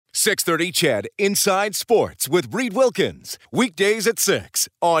630 CHED Inside Sports with Reed Wilkins. Weekdays at 6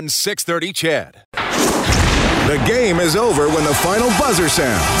 on 630 CHED. The game is over when the final buzzer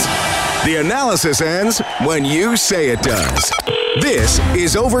sounds. The analysis ends when you say it does. This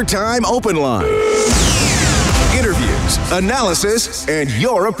is Overtime Open Line. Interviews, analysis, and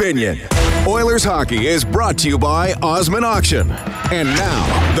your opinion. Oilers hockey is brought to you by Osmond Auction. And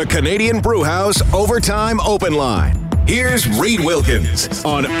now, the Canadian Brewhouse Overtime Open Line. Here's Reed Wilkins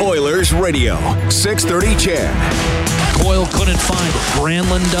on Oilers Radio, 630 CHED. Coyle couldn't find it.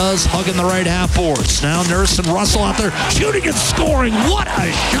 Granlund does, hugging the right half boards. Now Nurse and Russell out there shooting and scoring. What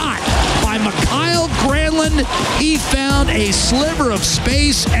a shot by Mikael Granlund. He found a sliver of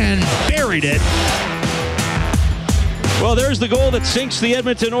space and buried it. Well, there's the goal that sinks the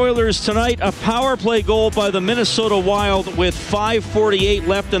Edmonton Oilers tonight. A power play goal by the Minnesota Wild with 5:48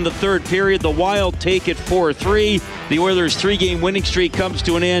 left in the third period. The Wild take it 4-3. The Oilers' three-game winning streak comes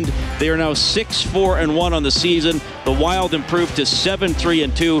to an end. They are now 6-4-1 on the season. The Wild improved to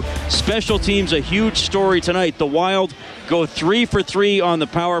 7-3-2. Special teams, a huge story tonight. The Wild go 3 for 3 on the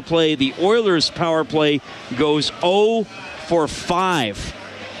power play. The Oilers' power play goes 0 for 5.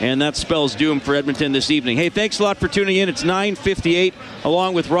 And that spells doom for Edmonton this evening. Hey, thanks a lot for tuning in. It's 9:58.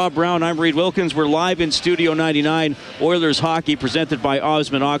 Along with Rob Brown, I'm Reed Wilkins. We're live in Studio 99. Oilers hockey presented by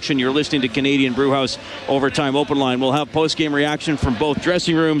Osmond Auction. You're listening to Canadian Brewhouse Overtime Open Line. We'll have post-game reaction from both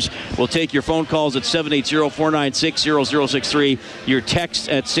dressing rooms. We'll take your phone calls at 780-496-0063. Your text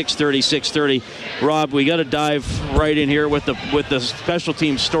at 630-630. Rob, we got to dive right in here with the special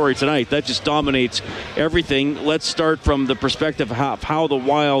teams story tonight. That just dominates everything. Let's start from the perspective of how the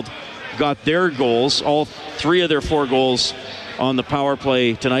Wild got their goals, all three of their 4 goals on the power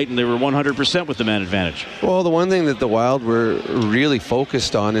play tonight, and they were 100% with the man advantage. Well, the one thing that the Wild were really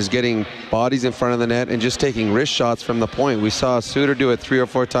focused on is getting bodies in front of the net and just taking wrist shots from the point. We saw Suter do it 3 or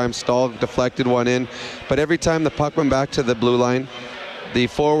 4 times. Stahl deflected one in, but every time the puck went back to the blue line, the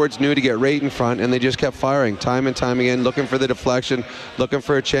forwards knew to get right in front, and they just kept firing time and time again, looking for the deflection, looking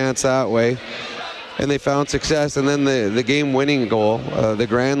for a chance that way. And they found success. And then the game-winning goal, the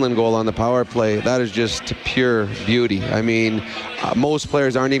Granlund goal on the power play, that is just pure beauty. I mean, most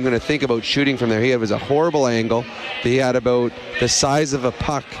players aren't even going to think about shooting from there. He was a horrible angle. He had about the size of a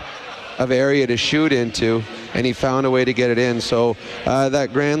puck of area to shoot into, and he found a way to get it in. So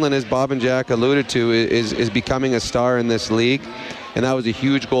that Granlund, as Bob and Jack alluded to, is becoming a star in this league. And that was a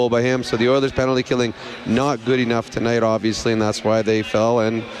huge goal by him. So the Oilers' penalty killing not good enough tonight, obviously, and that's why they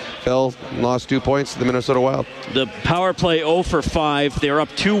lost 2 points to the Minnesota Wild. The power play 0 for 5. They're up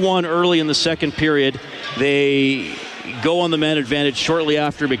 2-1 early in the second period. They go on the man advantage shortly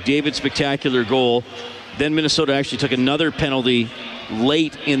after McDavid's spectacular goal. Then Minnesota actually took another penalty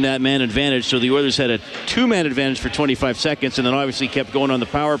late in that man advantage, so the Oilers had a 2-man advantage for 25 seconds, and then obviously kept going on the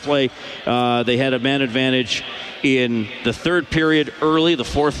power play. They had a man advantage in the third period early, the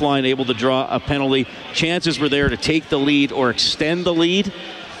fourth line able to draw a penalty. Chances were there to take the lead or extend the lead.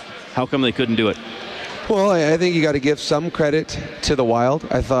 How come they couldn't do it? Well, I think you got to give some credit to the Wild.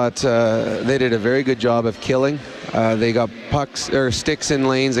 I thought they did a very good job of killing. They got pucks or sticks in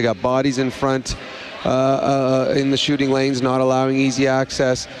lanes. They got bodies in front in the shooting lanes, not allowing easy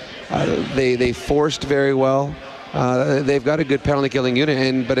access. They forced very well. They've got a good penalty killing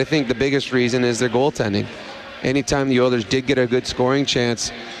unit, but I think the biggest reason is their goaltending. Anytime the Oilers did get a good scoring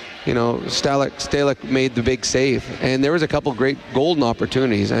chance, Stalick made the big save, and there was a couple great golden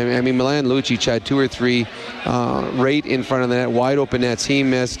opportunities. I mean, Milan Lucic had 2 or 3 right in front of the net, wide open nets. He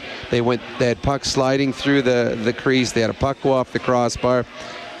missed. They had pucks sliding through the crease. They had a puck go off the crossbar.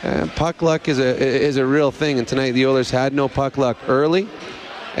 Puck luck is a real thing, and tonight the Oilers had no puck luck early,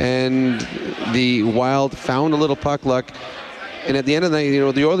 and the Wild found a little puck luck. And at the end of the night,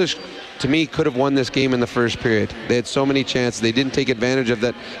 the Oilers, to me, could have won this game in the first period. They had so many chances. They didn't take advantage of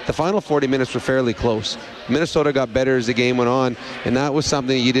that. The final 40 minutes were fairly close. Minnesota got better as the game went on, and that was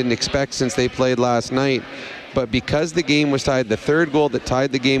something you didn't expect since they played last night. But because the game was tied, the third goal that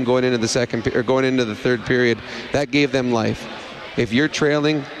tied the game going into the third period, that gave them life. If you're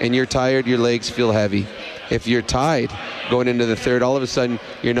trailing and you're tired, your legs feel heavy. If you're tied going into the third, all of a sudden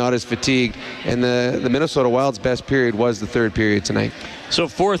you're not as fatigued. And the Minnesota Wild's best period was the third period tonight. So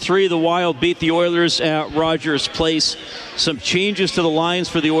 4-3, the Wild beat the Oilers at Rogers Place. Some changes to the lines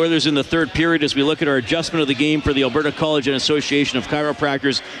for the Oilers in the third period as we look at our adjustment of the game for the Alberta College and Association of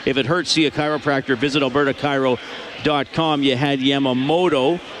Chiropractors. If it hurts, see a chiropractor. Visit albertachiro.com. You had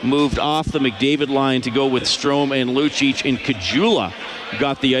Yamamoto moved off the McDavid line to go with Strome and Lucic, and Kajula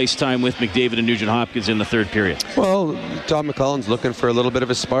got the ice time with McDavid and Nugent-Hopkins in the third period. Well, Tom McCullen's looking for a little bit of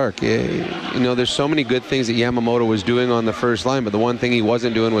a spark. There's so many good things that Yamamoto was doing on the first line, but the one thing he he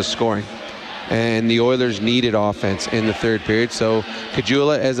wasn't doing was scoring. And the Oilers needed offense in the third period. So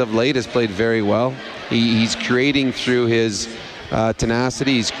Caggiula, as of late, has played very well. He's creating through his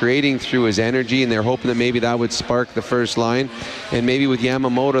tenacity. He's creating through his energy, and they're hoping that maybe that would spark the first line. And maybe with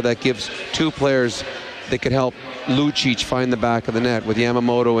Yamamoto, that gives two players that could help Lucic find the back of the net with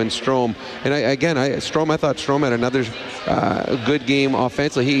Yamamoto and Strome. And I thought Strome had another good game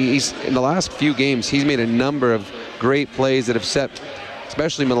offensively. He's in the last few games, he's made a number of great plays that have set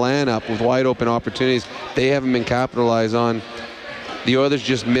especially Milan up with wide open opportunities. They haven't been capitalized on. The Oilers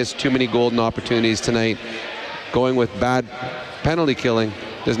just missed too many golden opportunities tonight. Going with bad penalty killing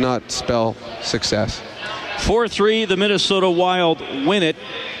does not spell success. 4-3, the Minnesota Wild win it.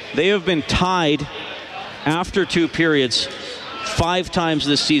 They have been tied after 2 periods 5 times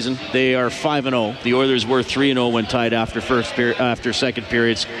this season. They are 5-0. The Oilers were 3-0 when tied after second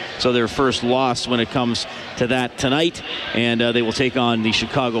periods. So their first loss when it comes to that tonight. And they will take on the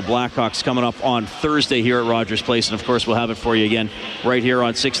Chicago Blackhawks coming up on Thursday here at Rogers Place. And of course, we'll have it for you again right here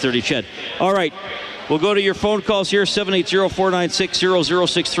on 630 CHED. All right, we'll go to your phone calls here,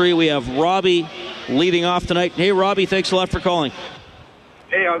 780-496-0063. We have Robbie leading off tonight. Hey, Robbie, thanks a lot for calling.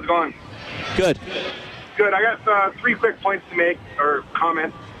 Hey, how's it going? Good. Good. I got 3 quick points to make, or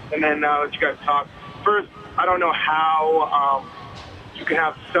comments, and then let you guys talk. First, I don't know how you can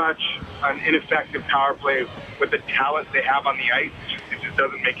have such an ineffective power play with the talent they have on the ice. It just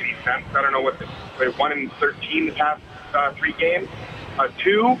doesn't make any sense. I don't know what they won in 13 the past 3 games.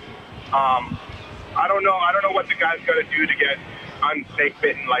 2, I don't know what the guys got to do to get unstake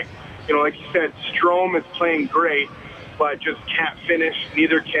bitten. Like you said, Strome is playing great, but just can't finish.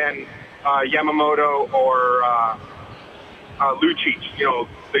 Neither can Yamamoto or Lucic. There's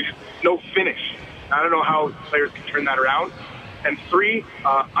just no finish. I don't know how players can turn that around. And 3,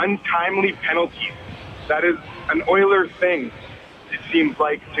 untimely penalties. That is an Oilers thing, it seems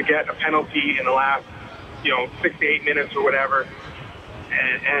like, to get a penalty in the last 6 to 8 minutes or whatever.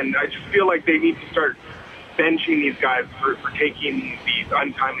 And I just feel like they need to start benching these guys for taking these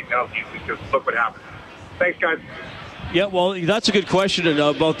untimely penalties, because look what happened. Thanks, guys. Yeah, well, that's a good question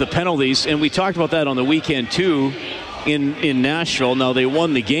about the penalties, and we talked about that on the weekend, too, in Nashville. Now, they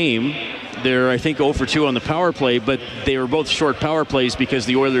won the game. They're, I think, 0 for 2 on the power play, but they were both short power plays because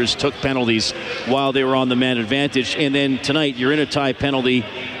the Oilers took penalties while they were on the man advantage. And then tonight, you're in a tie penalty,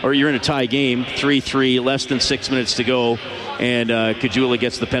 or you're in a tie game, 3-3, less than 6 minutes to go, and Caggiula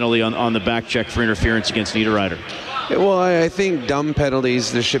gets the penalty on the back check for interference against Niederreiter. Well, I think dumb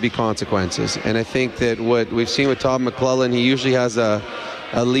penalties, there should be consequences. And I think that what we've seen with Todd McLellan, he usually has a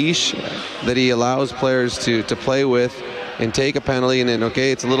leash that he allows players to play with and take a penalty, and then,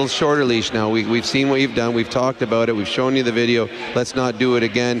 okay, it's a little shorter leash now. We've seen what you've done. We've talked about it. We've shown you the video. Let's not do it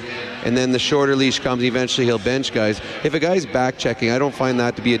again. And then the shorter leash comes. Eventually, he'll bench guys. If a guy's back checking, I don't find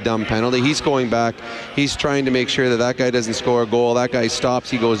that to be a dumb penalty. He's going back. He's trying to make sure that guy doesn't score a goal. That guy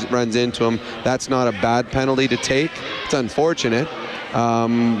stops. He runs into him. That's not a bad penalty to take. It's unfortunate.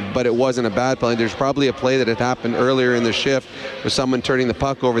 But it wasn't a bad play. There's probably a play that had happened earlier in the shift with someone turning the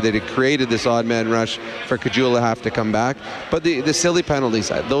puck over that had created this odd man rush for Caggiula to have to come back. But the silly penalties,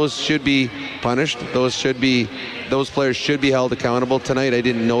 those should be punished. Those players should be held accountable. Tonight I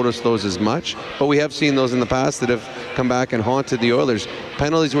didn't notice those as much, but we have seen those in the past that have come back and haunted the Oilers.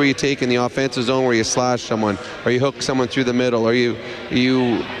 Penalties where you take in the offensive zone, where you slash someone, or you hook someone through the middle, or you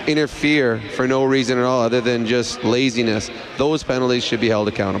interfere for no reason at all other than just laziness. Those penalties should be held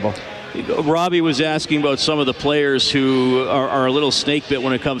accountable. Robbie was asking about some of the players who are a little snake bit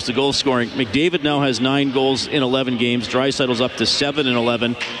when it comes to goal scoring. McDavid now has 9 goals in 11 games. Draisaitl's up to 7 in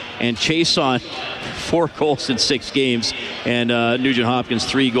 11. And Chiasson, 4 goals in 6 games. And Nugent Hopkins,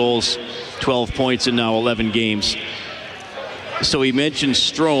 3 goals, 12 points in now 11 games. So he mentioned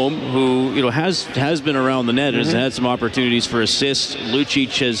Strome, who has been around the net and has had some opportunities for assists.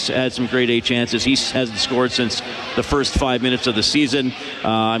 Lucic has had some grade A chances. He hasn't scored since the first 5 minutes of the season.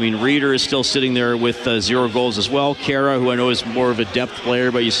 Reeder is still sitting there with 0 goals as well. Kara, who I know is more of a depth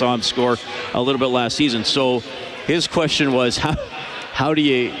player, but you saw him score a little bit last season. So his question was, how do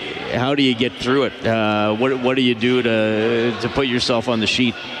you get through it? What do you do to put yourself on the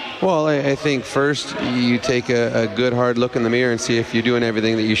sheet? Well, I think first you take a good hard look in the mirror and see if you're doing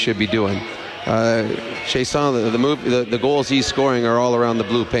everything that you should be doing. Chiasson, the goals he's scoring are all around the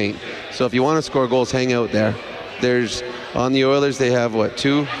blue paint. So if you want to score goals, hang out there. There's on the Oilers, they have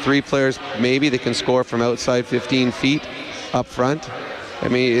 2, 3 players maybe that can score from outside 15 feet up front.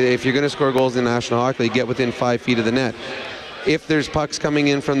 If you're going to score goals in the National Hockey League, get within 5 feet of the net. if there's pucks coming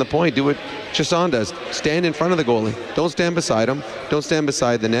in from the point, do what Chiasson does. Stand in front of the goalie. Don't stand beside him. Don't stand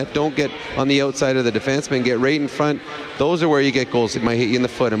beside the net. Don't get on the outside of the defenseman. Get right in front. Those are where you get goals. It might hit you in the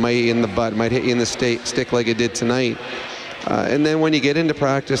foot. It might hit you in the butt. It might hit you in the stick like it did tonight. And then when you get into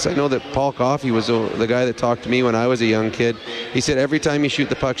practice, I know that Paul Coffey was the guy that talked to me when I was a young kid. He said, every time you shoot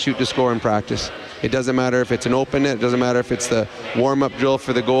the puck, shoot to score in practice. It doesn't matter if it's an open net. It doesn't matter if it's the warm-up drill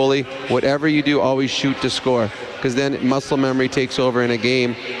for the goalie. Whatever you do, always shoot to score, because then muscle memory takes over in a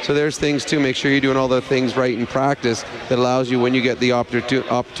game. So there's things too. Make sure you're doing all the things right in practice that allows you, when you get the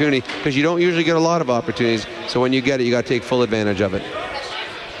opportunity, because you don't usually get a lot of opportunities. So when you get it, you got to take full advantage of it.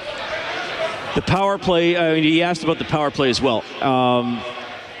 The power play, I mean, he asked about the power play as well.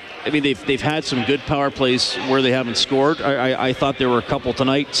 I mean, they've had some good power plays where they haven't scored. I thought there were a couple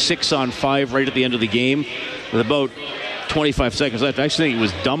tonight, 6 on 5 right at the end of the game with about 25 seconds left. I actually think it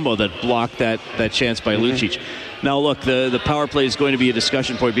was Dumbo that blocked that chance by Lucic. Now, look, the power play is going to be a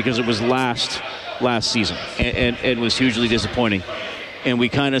discussion point because it was last season and was hugely disappointing. And we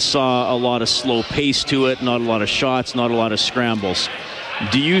kind of saw a lot of slow pace to it, not a lot of shots, not a lot of scrambles.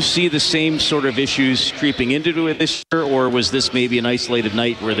 Do you see the same sort of issues creeping into it this year, or was this maybe an isolated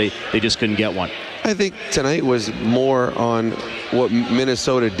night where they just couldn't get one? I think tonight was more on what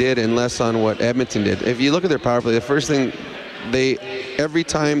Minnesota did and less on what Edmonton did. If you look at their power play, the first thing, every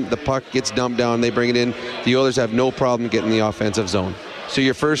time the puck gets dumped down, they bring it in, the Oilers have no problem getting the offensive zone. So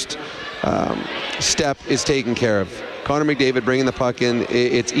your first step is taken care of. Connor McDavid bringing the puck in,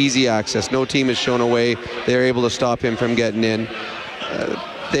 it's easy access. No team has shown a way they're able to stop him from getting in.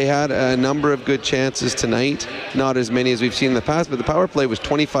 They had a number of good chances tonight, not as many as we've seen in the past, but the power play was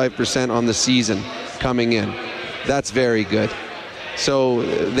 25% on the season coming in. That's very good. So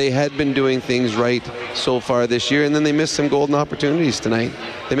they had been doing things right so far this year, and then they missed some golden opportunities tonight.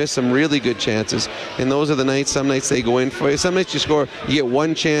 They missed some really good chances, and those are the nights. Some nights they go in for it. Some nights you get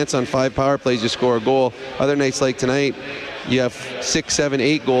one chance on 5 power plays, you score a goal. Other nights like tonight, you have 6, 7,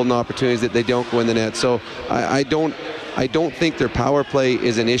 8 golden opportunities that they don't go in the net. So I don't think their power play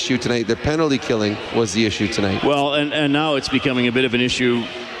is an issue tonight. Their penalty killing was the issue tonight. Well, and now it's becoming a bit of an issue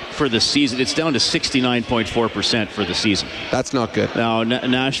for the season. It's down to 69.4% for the season. That's not good. Now,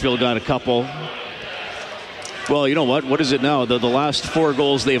 Nashville got a couple. Well, you know what? What is it now? The last 4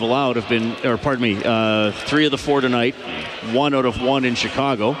 goals they've allowed have been, 3 of the 4 tonight, 1 out of 1 in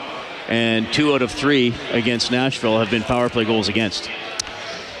Chicago, and 2 out of 3 against Nashville have been power play goals against.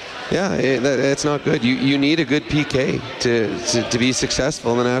 Yeah, it's not good. You need a good PK to be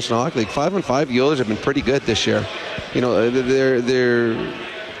successful in the National Hockey League. 5-on-5, the Oilers have been pretty good this year. You know, they're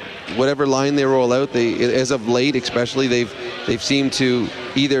whatever line they roll out, as of late especially, they've seemed to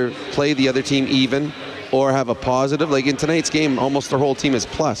either play the other team even or have a positive. Like in tonight's game, almost their whole team is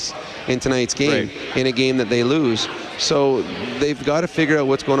plus in tonight's game, right, in a game that they lose. So they've got to figure out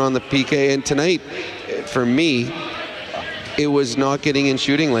what's going on in the PK. And tonight, for me, it was not getting in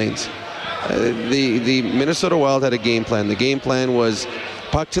shooting lanes. The Minnesota Wild had a game plan. The game plan was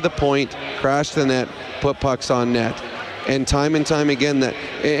puck to the point, crash the net, put pucks on net. And time again, the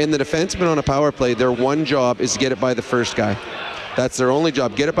defenseman on a power play, their one job is to get it by the first guy. That's their only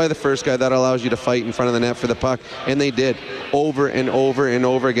job. Get it by the first guy. That allows you to fight in front of the net for the puck. And they did over and over and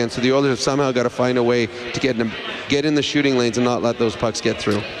over again. So the Oilers have somehow got to find a way to get in the shooting lanes and not let those pucks get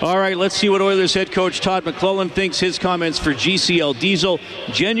through. All right, let's see what Oilers head coach Todd McLellan thinks. His comments for GCL Diesel.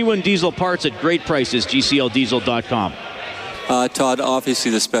 Genuine diesel parts at great prices. GCLDiesel.com. Todd,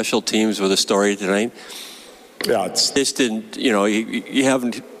 obviously the special teams were the story tonight. Yeah, this didn't, you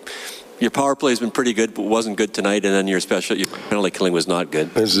haven't. Your power play has been pretty good, but wasn't good tonight, and then your penalty killing was not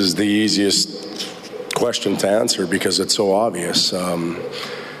good. This is the easiest question to answer because it's so obvious.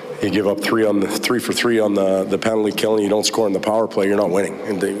 You give up 3 for 3 on the penalty killing, you don't score in the power play, you're not winning.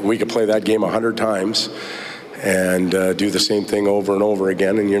 And we could play that game 100 times and do the same thing over and over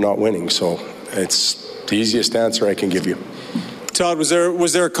again, and you're not winning. So it's the easiest answer I can give you. Todd, was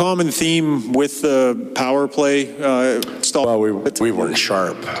there a common theme with the power play? Well, we weren't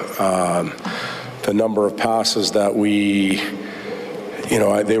sharp. The number of passes that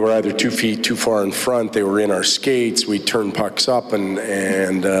they were either 2 feet too far in front, they were in our skates, we turned pucks up, and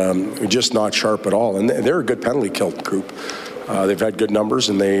we're just not sharp at all. And they're a good penalty kill group. They've had good numbers,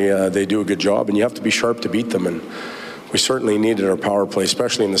 and they do a good job, and you have to be sharp to beat them. And we certainly needed our power play,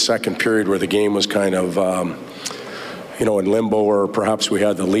 especially in the second period where the game was kind of in limbo, or perhaps we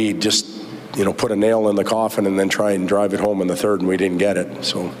had the lead, just, put a nail in the coffin and then try and drive it home in the third, and we didn't get it.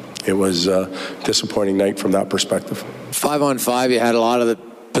 So it was a disappointing night from that perspective. 5-on-5, you had a lot of the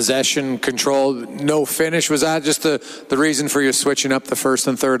possession, control, no finish. Was that just the reason for you switching up the first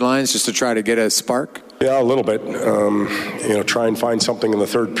and third lines, just to try to get a spark? Yeah, a little bit. Try and find something in the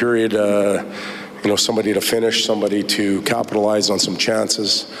third period. Somebody to finish, somebody to capitalize on some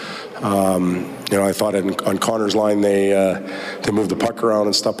chances. I thought on Connor's line they moved the puck around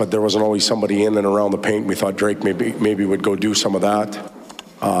and stuff, but there wasn't always somebody in and around the paint. We thought Drake maybe would go do some of that.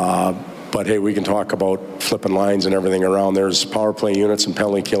 But hey, we can talk about flipping lines and everything around. There's power play units and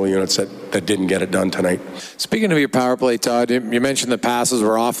penalty kill units that didn't get it done tonight. Speaking of your power play, Todd, you mentioned the passes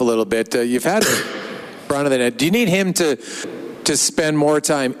were off a little bit. You've had front of the net. Do you need him to spend more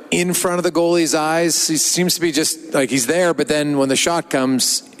time in front of the goalie's eyes? He seems to be just like he's there, but then when the shot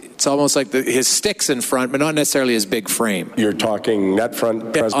comes, it's almost like his stick's in front, but not necessarily his big frame. You're talking net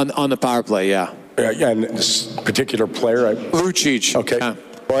front? Yeah, on the power play, yeah. Yeah, and this particular player... Lucic. Okay. Yeah.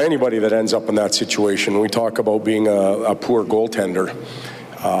 Well, anybody that ends up in that situation, we talk about being a poor goaltender.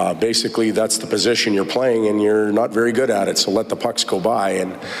 Basically, that's the position you're playing, and you're not very good at it, so let the pucks go by.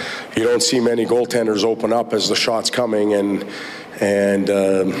 And you don't see many goaltenders open up as the shot's coming and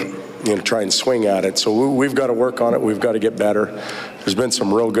try and swing at it. So we've got to work on it. We've got to get better. There's been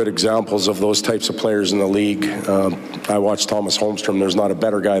some real good examples of those types of players in the league. I watched Thomas Holmstrom. There's not a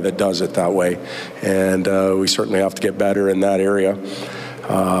better guy that does it that way. And we certainly have to get better in that area.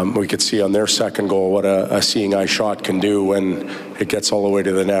 We could see on their second goal what a seeing eye shot can do when it gets all the way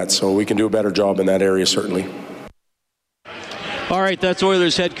to the net. So we can do a better job in that area, certainly. All right, that's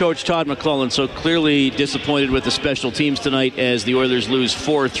Oilers head coach Todd McLellan. So clearly disappointed with the special teams tonight as the Oilers lose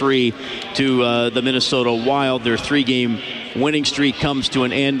 4-3 to the Minnesota Wild. Their 3-game winning streak comes to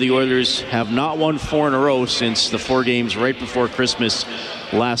an end. The Oilers have not won 4 in a row since the 4 games right before Christmas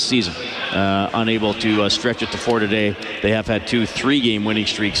last season. Unable to stretch it to 4 today. They have had 2 3-game winning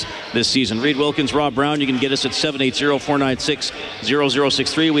streaks this season. Reed Wilkins, Rob Brown, you can get us at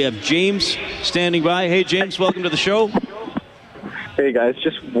 780-496-0063. We have James standing by. Hey, James, welcome to the show. Hey, guys,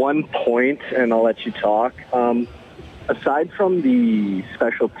 just one point, and I'll let you talk. Aside from the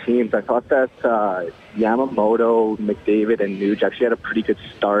special teams, I thought that Yamamoto, McDavid, and Nuge actually had a pretty good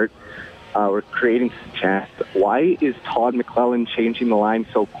start. We're creating chances. Why is Todd McLellan changing the line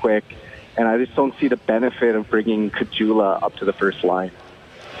so quick? And I just don't see the benefit of bringing Caggiula up to the first line.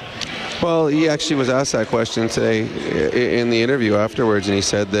 Well, he actually was asked that question today in the interview afterwards, and he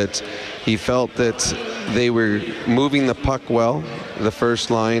said that he felt that they were moving the puck well, the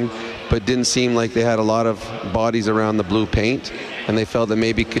first line, but didn't seem like they had a lot of bodies around the blue paint, and they felt that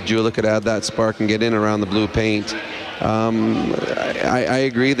maybe Caggiula could add that spark and get in around the blue paint. I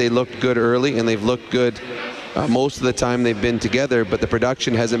agree, they looked good early, and they've looked good most of the time they've been together, but the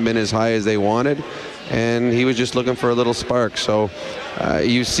production hasn't been as high as they wanted, and he was just looking for a little spark. So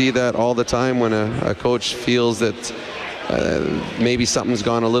you see that all the time when a coach feels that maybe something's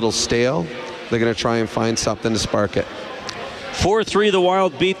gone a little stale. They're going to try and find something to spark it. 4-3, the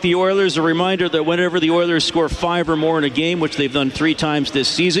Wild beat the Oilers. A reminder that whenever the Oilers score 5 or more in a game, which they've done 3 times this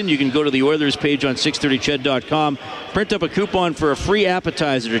season, you can go to the Oilers page on 630ched.com, print up a coupon for a free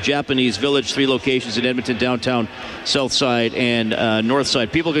appetizer to Japanese Village, 3 locations in Edmonton, downtown, south side, and north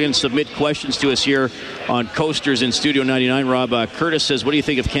side. People can submit questions to us here on Coasters in Studio 99. Rob, Curtis says, what do you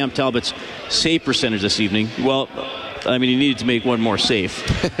think of Cam Talbot's save percentage this evening? Well, I mean, he needed to make one more save.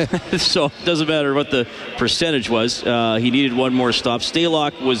 So it doesn't matter what the percentage was. He needed one more stop.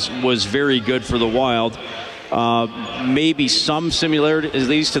 Stalock was very good for the Wild. Maybe some similarity, at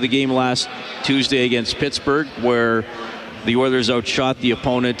least to the game last Tuesday against Pittsburgh, where the Oilers outshot the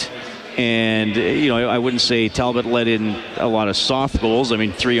opponent. And, I wouldn't say Talbot let in a lot of soft goals. I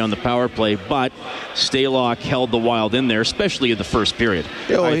mean, 3 on the power play. But Stalock held the Wild in there, especially in the first period.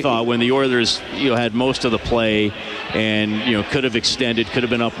 I thought when the Oilers, had most of the play and, could have extended, could have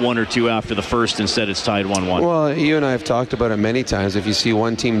been up 1 or 2 after the first. Instead, it's tied 1-1. Well, you and I have talked about it many times. If you see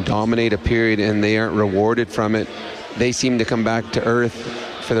one team dominate a period and they aren't rewarded from it, they seem to come back to earth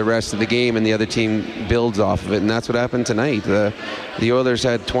for the rest of the game, and the other team builds off of it, and that's what happened tonight. The Oilers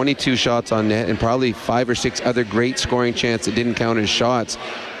had 22 shots on net and probably 5 or 6 other great scoring chances that didn't count as shots,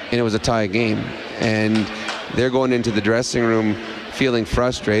 and it was a tie game. And they're going into the dressing room feeling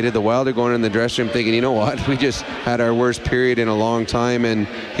frustrated. The Wild are going in the dressing room thinking, you know what, we just had our worst period in a long time, and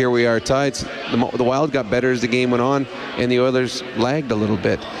here we are tied. The Wild got better as the game went on, and the Oilers lagged a little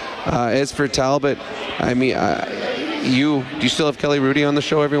bit. As for Talbot, I mean, do you still have Kelly Rudy on the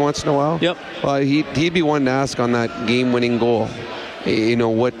show every once in a while? Yep. Well, he'd be one to ask on that game-winning goal.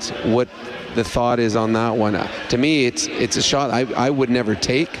 What the thought is on that one. To me, it's a shot I would never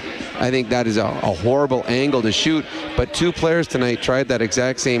take. I think that is a horrible angle to shoot. But 2 players tonight tried that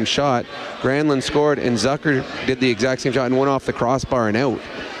exact same shot. Granlund scored, and Zucker did the exact same shot and went off the crossbar and out.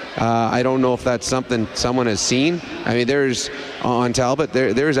 I don't know if that's something someone has seen. I mean, there's on Talbot,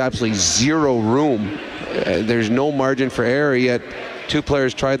 there's absolutely zero room. There's no margin for error, yet two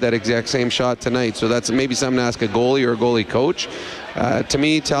players tried that exact same shot tonight. So that's maybe something to ask a goalie or a goalie coach. To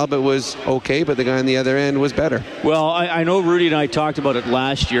me, Talbot was okay, but the guy on the other end was better. Well, I know Rudy and I talked about it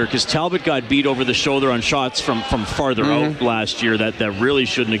last year because Talbot got beat over the shoulder on shots from farther out last year that really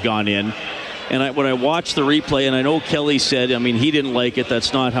shouldn't have gone in. And when I watched the replay, and I know Kelly said, I mean, he didn't like it.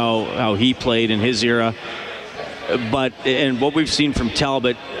 That's not how he played in his era. And what we've seen from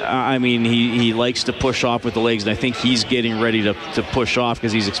Talbot, I mean, he likes to push off with the legs, and I think he's getting ready to push off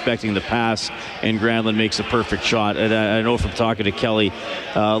because he's expecting the pass, and Granlund makes a perfect shot. And I know from talking to Kelly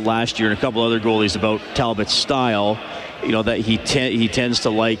last year and a couple other goalies about Talbot's style, that he tends to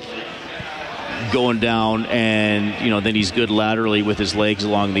like going down, and then he's good laterally with his legs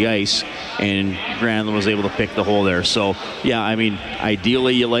along the ice, and Granlund was able to pick the hole there. So yeah, I mean,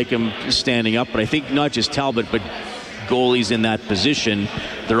 ideally you like him standing up, but I think not just Talbot, but goalies in that position,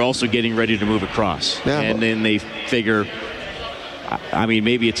 they're also getting ready to move across. And then they figure, I mean,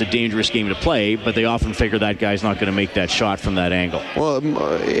 maybe it's a dangerous game to play, but they often figure that guy's not going to make that shot from that angle. Well,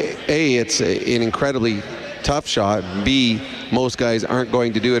 A, it's an incredibly tough shot. B, most guys aren't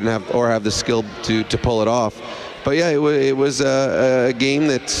going to do it and have the skill to pull it off. But yeah, it was a game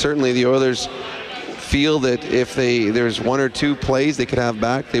that certainly the Oilers feel that if there's one or two plays they could have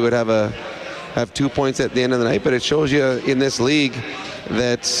back, they would have 2 points at the end of the night. But it shows you in this league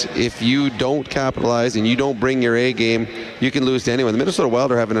that if you don't capitalize and you don't bring your A game, you can lose to anyone. The Minnesota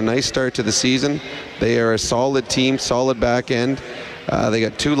Wild are having a nice start to the season. They are a solid team, solid back end. They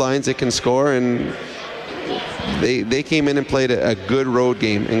got two lines that can score, and they came in and played a good road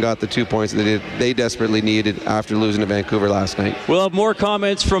game and got the 2 points that they desperately needed after losing to Vancouver last night. We'll have more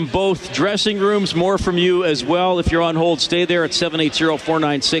comments from both dressing rooms, more from you as well. If you're on hold, stay there at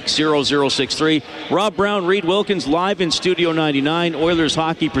 780-496-0063. Rob Brown, Reed Wilkins, live in Studio 99. Oilers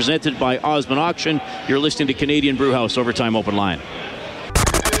hockey presented by Osmond Auction. You're listening to Canadian Brewhouse Overtime Open Line.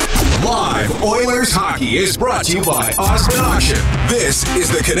 Live Oilers hockey is brought to you by Osmond Auction. This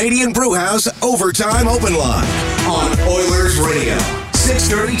is the Canadian Brewhouse Overtime Open Line on Oilers Radio.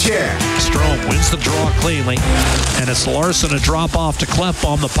 630 CHED. Strome wins the draw cleanly, and it's Larson a drop off to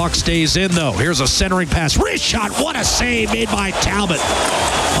Klefbom. The puck stays in though. Here's a centering pass. Wrist shot. What a save made by Talbot.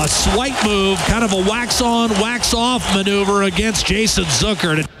 A swipe move, kind of a wax on, wax off maneuver against Jason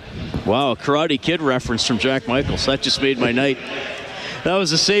Zucker. Wow, Karate Kid reference from Jack Michaels. That just made my night. That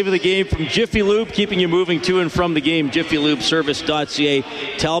was the save of the game from Jiffy Lube, keeping you moving to and from the game. JiffyLubeService.ca.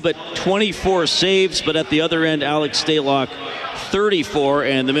 Talbot 24 saves, but at the other end, Alex Stalock 34,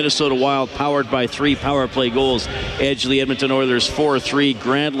 and the Minnesota Wild, powered by 3 power play goals, edged the Edmonton Oilers 4-3.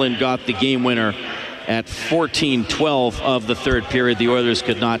 Granlund got the game winner at 14-12 of the third period. The Oilers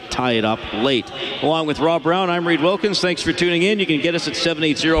could not tie it up late. Along with Rob Brown, I'm Reed Wilkins. Thanks for tuning in. You can get us at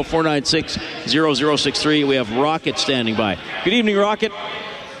 780-496-0063. We have Rocket standing by. Good evening, Rocket.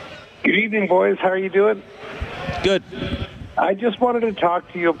 Good evening, boys. How are you doing? Good. I just wanted to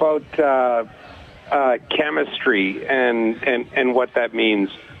talk to you about chemistry and what that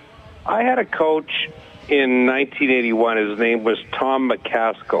means. I had a coach in 1981. His name was Tom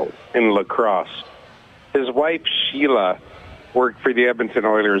McCaskill in lacrosse. His wife, Sheila, worked for the Edmonton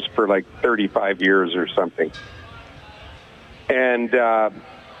Oilers for like 35 years or something. And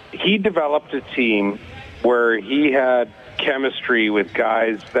he developed a team where he had chemistry with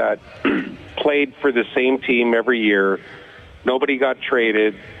guys that played for the same team every year. Nobody got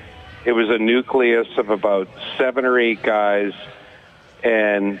traded. It was a nucleus of about 7 or 8 guys,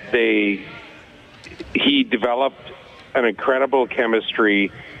 and he developed an incredible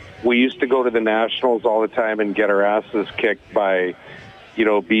chemistry. We used to go to the Nationals all the time and get our asses kicked by,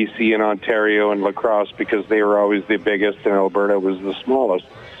 BC and Ontario and lacrosse because they were always the biggest and Alberta was the smallest.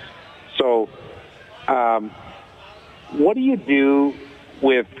 So what do you do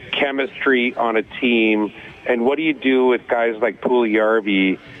with chemistry on a team, and what do you do with guys like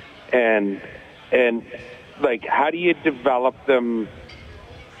Puljujarvi, and like, how do you develop them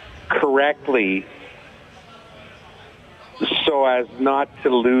correctly so as not to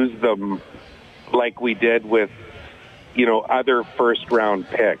lose them like we did with, other first-round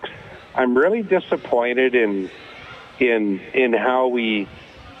picks? I'm really disappointed in how we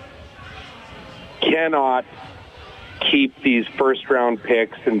cannot keep these first-round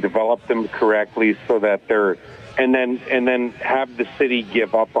picks and develop them correctly so that and then have the city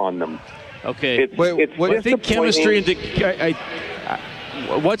give up on them. Okay. It's I think chemistry and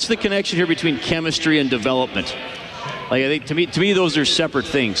what's the connection here between chemistry and development? Like, I think to me those are separate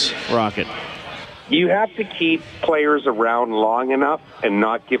things, Rocket. You have to keep players around long enough and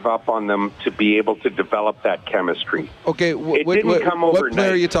not give up on them to be able to develop that chemistry. Okay, It didn't come overnight. What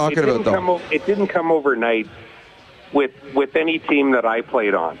player are you talking about, though? It didn't come overnight with any team that I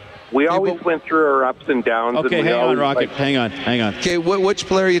played on. We always went through our ups and downs. Okay, and hang on, Rocket. Hang on. Okay, which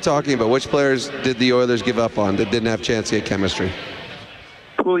player are you talking about? Which players did the Oilers give up on that didn't have a chance to get chemistry?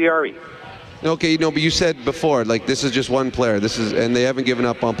 Puljujarvi. Okay, no, but you said before, like, this is just one player. And they haven't given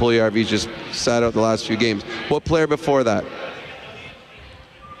up on Puljujarvi. He's just sat out the last few games. What player before that?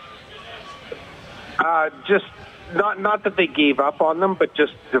 Just not that they gave up on them, but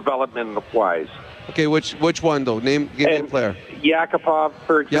just development-wise. Okay, which one though? Give me a player. Yakupov,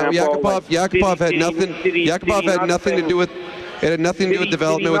 for example. Yakupov had nothing. Yakupov had nothing to do with. It had nothing to do with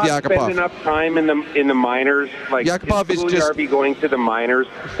development with Yakupov. Did he not spend enough time in the minors? Like Yakupov is just going to the minors.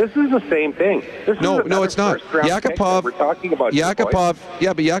 This is the same thing. No, it's not. Yakupov. We're talking about Yakupov.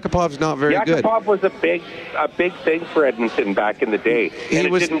 Yeah, but Yakupov's not very good. Yakupov was a big thing for Edmonton back in the day, and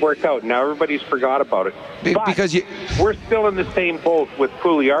it didn't work out. Now everybody's forgot about it. Because we're still in the same boat with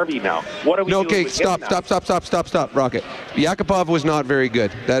Puljujarvi now. What are we doing? Okay, with stop, Rocket. Yakupov was not very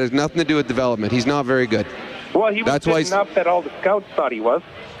good. That has nothing to do with development. He's not very good. Well, he was good enough that all the scouts thought he was.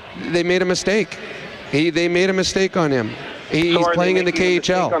 They made a mistake. They made a mistake on him. He's playing in the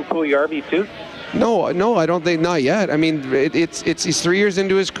KHL. On Puljujarvi too? No, I don't think, not yet. I mean, he's 3 years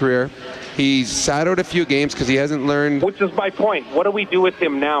into his career. He's sat out a few games because he hasn't learned. Which is my point. What do we do with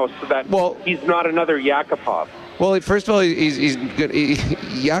him now so that he's not another Yakupov? Well, first of all, he's good.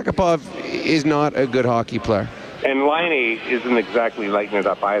 Yakupov is not a good hockey player. And Laine isn't exactly lighting it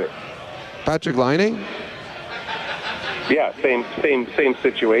up either. Patrick Laine? Yeah, same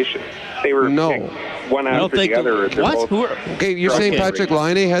situation. They were one after the other. Okay, you're saying Patrick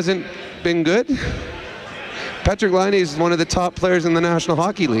Laine hasn't been good? Patrick Laine is one of the top players in the National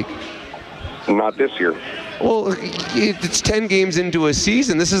Hockey League. Not this year. Well, it's 10 games into a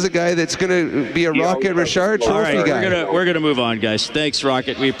season. This is a guy that's going to be a Rocket Richard trophy guy. We're gonna move on, guys. Thanks,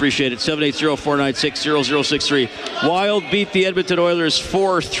 Rocket. We appreciate it. 780-496-0063. Wild beat the Edmonton Oilers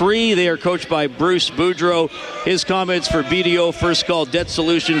 4-3. They are coached by Bruce Boudreau. His comments for BDO First Call Debt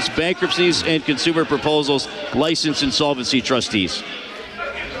Solutions, Bankruptcies and Consumer Proposals, Licensed Insolvency Trustees.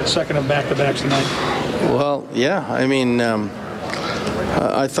 Second of back-to-backs tonight. Well, yeah. I mean,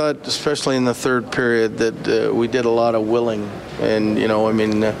 I thought, especially in the third period, that we did a lot of willing and,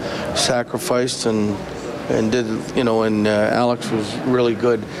 sacrificed and did, and Alex was really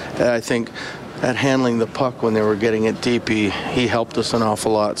good, I think, at handling the puck when they were getting it deep. He helped us an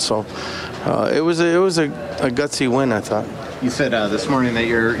awful lot. So it was a gutsy win, I thought. You said this morning that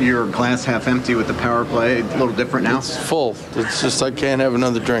your glass half empty with the power play. A little different now? It's full. It's just I can't have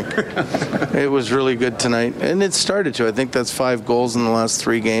another drink. It was really good tonight. And it started to. I think that's 5 goals in the last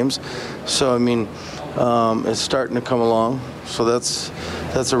 3 games. So, it's starting to come along. So that's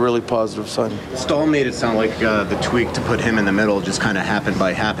a really positive sign. Stahl made it sound like the tweak to put him in the middle just kind of happened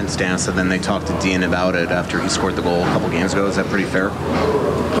by happenstance, and then they talked to Dean about it after he scored the goal a couple games ago. Is that pretty fair?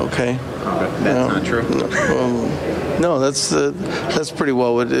 Okay. That's not true? No, that's pretty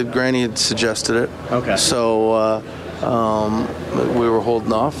well. Granny had suggested it. Okay. So we were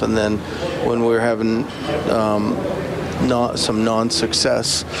holding off, and then when we were having some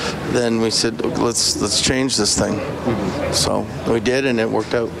non-success, then we said, let's change this thing. Mm-hmm. So we did, and it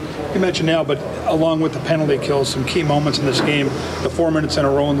worked out. You mentioned now, but along with the penalty kills, some key moments in this game, the 4 minutes in a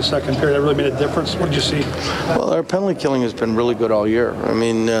row in the second period, that really made a difference. What did you see? Well, our penalty killing has been really good all year.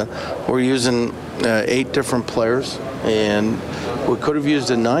 We're using 8 different players, and we could have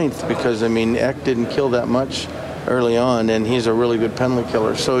used a 9th because, Eck didn't kill that much early on, and he's a really good penalty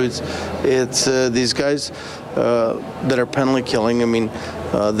killer. So it's these guys that are penalty killing.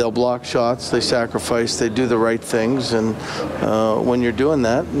 They'll block shots, they sacrifice, they do the right things, and when you're doing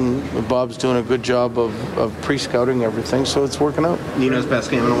that, and Bob's doing a good job of pre-scouting everything, so it's working out. Nino's best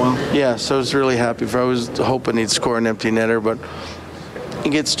game in a while? Yeah, so I was really happy. I was hoping he'd score an empty netter, but he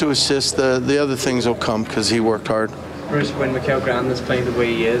gets to assist. The other things will come because he worked hard. Bruce, when Mikael Granlund's playing the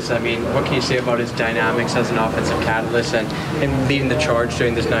way he is, what can you say about his dynamics as an offensive catalyst and him leading the charge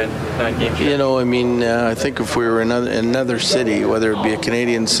during this nine-game stretch? I think if we were in another city, whether it be a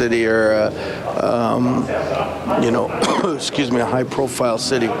Canadian city or a high-profile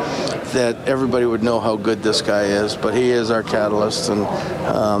city, that everybody would know how good this guy is. But he is our catalyst, and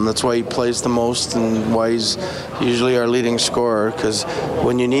that's why he plays the most and why he's usually our leading scorer, because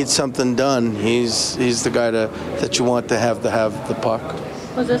when you need something done, he's the guy that you want to have the puck.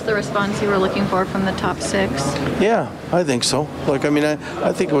 Was this the response you were looking for from the top six? Yeah, I think so. Like, I mean,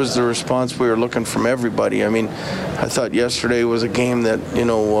 I think it was the response we were looking from everybody. I mean, I thought yesterday was a game that, you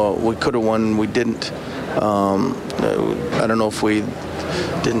know, we could have won, we didn't. I don't know if we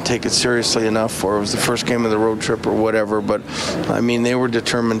didn't take it seriously enough, or it was the first game of the road trip or whatever, but I mean, they were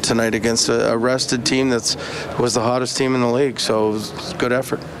determined tonight against a rested team that was the hottest team in the league, so it was a good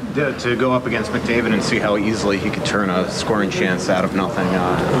effort. To go up against McDavid and see how easily he could turn a scoring chance out of nothing.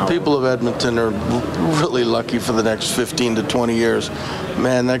 People of Edmonton are really lucky for the next 15 to 20 years.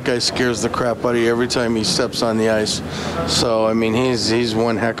 Man, that guy scares the crap out of you every time he steps on the ice. So, I mean, he's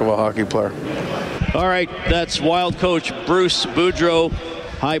one heck of a hockey player. All right, that's Wild coach Bruce Boudreau.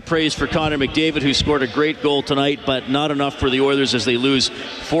 High praise for Connor McDavid, who scored a great goal tonight, but not enough for the Oilers as they lose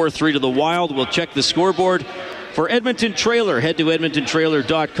 4-3 to the Wild. We'll check the scoreboard. For Edmonton Trailer, head to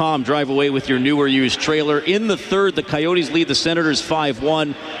EdmontonTrailer.com. Drive away with your new or used trailer. In the third, the Coyotes lead the Senators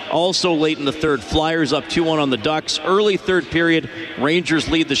 5-1. Also late in the third, Flyers up 2-1 on the Ducks. Early third period, Rangers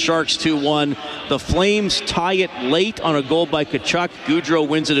lead the Sharks 2-1. The Flames tie it late on a goal by Tkachuk. Gaudreau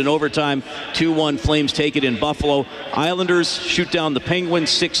wins it in overtime. 2-1, Flames take it in Buffalo. Islanders shoot down the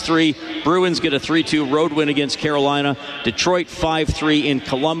Penguins 6-3. Bruins get a 3-2 road win against Carolina. Detroit 5-3 in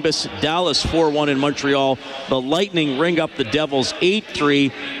Columbus. Dallas 4-1 in Montreal. The Lightning ring up the Devils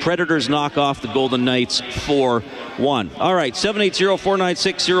 8-3. Predators knock off the Golden Knights 4-1. All right,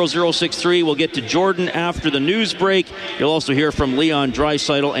 780-496-0063. We'll get to Jordan after the news break. You'll also hear from Leon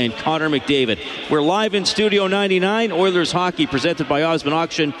Draisaitl and Connor McDavid. We're live in Studio 99. Oilers hockey presented by Osmond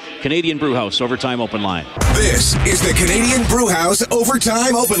Auction. Canadian Brewhouse Overtime Open Line. This is the Canadian Brewhouse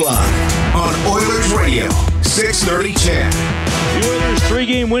Overtime Open Line on Oilers Radio, 630 CHED. The Oilers'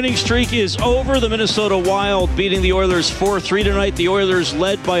 three-game winning streak is over. The Minnesota Wild beating the Oilers 4-3 tonight. The Oilers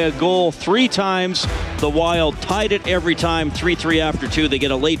led by a goal 3 times. The Wild tied it every time, 3-3 after 2. They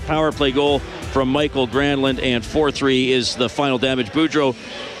get a late power play goal from Michael Granlund, and 4-3 is the final damage. Boudreau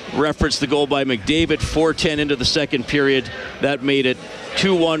referenced the goal by McDavid, 4:10 into the second period. That made it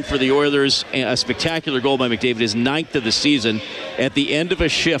 2-1 for the Oilers. A spectacular goal by McDavid, his 9th of the season, at the end of a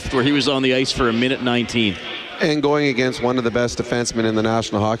shift where he was on the ice for a minute 19. And going against one of the best defensemen in the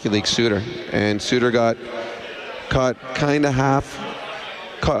National Hockey League, Suter. And Suter got caught kind of half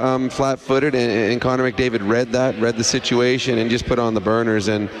flat-footed, and Connor McDavid read the situation, and just put on the burners.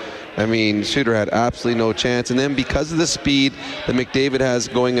 And I mean, Suter had absolutely no chance. And then because of the speed that McDavid has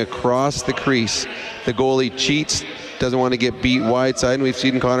going across the crease, the goalie cheats, doesn't want to get beat wide side, and we've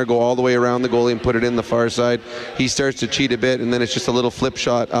seen Connor go all the way around the goalie and put it in the far side. He starts to cheat a bit, and then it's just a little flip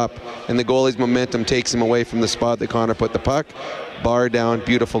shot up, and the goalie's momentum takes him away from the spot that Connor put the puck. Bar down,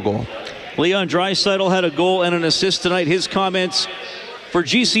 beautiful goal. Leon Draisaitl had a goal and an assist tonight. His comments for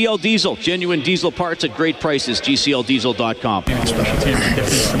GCL Diesel. Genuine diesel parts at great prices. GCLDiesel.com. Special teams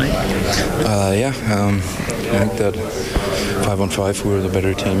difference tonight? I think that 5-on-5 we were the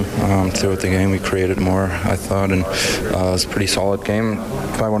better team throughout the game. We created more, I thought, and it was a pretty solid game.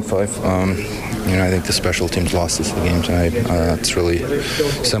 5-on-5. I think the special teams lost us the game tonight. It's really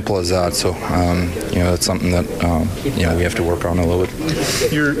simple as that. So it's something that we have to work on a little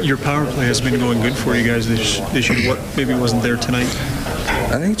bit. Your power play has been going good for you guys this year. What maybe wasn't there tonight?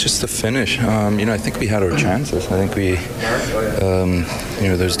 I think just the finish. I think we had our chances. I think we,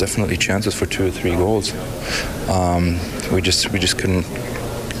 there's definitely chances for 2 or 3 goals. We just couldn't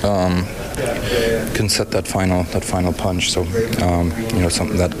set that final punch. So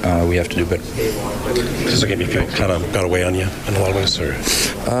something that we have to do better. Does the game you feel kind of got away on you in a lot of ways, or?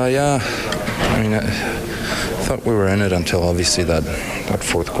 Yeah. I thought we were in it until obviously that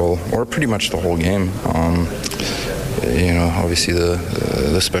 4th goal, or pretty much the whole game. Obviously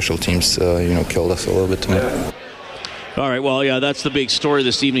the special teams, killed us a little bit tonight. All right, well, yeah, that's the big story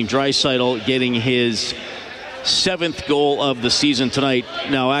this evening. Draisaitl getting his 7th goal of the season tonight.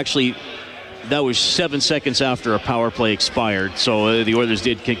 Now, actually, that was 7 seconds after a power play expired, so the Oilers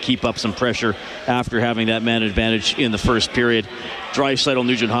did keep up some pressure after having that man advantage in the first period. Draisaitl,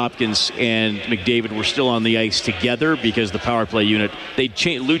 Nugent-Hopkins, and McDavid were still on the ice together because the power play unit,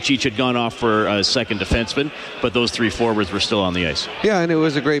 Lucic had gone off for a second defenseman, but those 3 forwards were still on the ice. Yeah, and it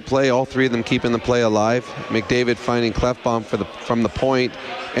was a great play. All 3 of them keeping the play alive. McDavid finding Klefbom from the point.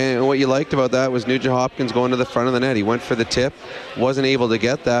 And what you liked about that was Nugent-Hopkins going to the front of the net. He went for the tip, wasn't able to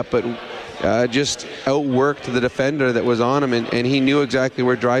get that, but just outworked the defender that was on him, and he knew exactly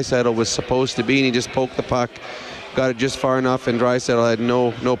where Draisaitl was supposed to be, and he just poked the puck, got it just far enough, and Draisaitl had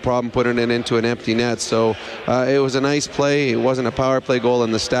no problem putting it into an empty net. So it was a nice play. It wasn't a power play goal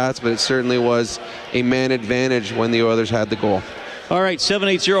in the stats, but it certainly was a man advantage when the Oilers had the goal. All right,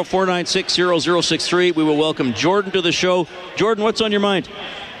 780-496-0063. We will welcome Jordan to the show. Jordan, what's on your mind?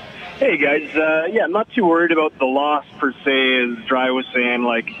 Hey, guys. I'm not too worried about the loss per se, as Dry was saying.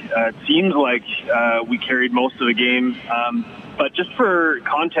 It seems like we carried most of the game. But just for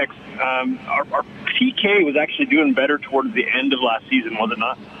context, our PK was actually doing better towards the end of last season, was it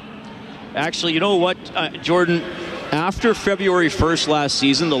not? Actually, you know what, Jordan? After February 1st last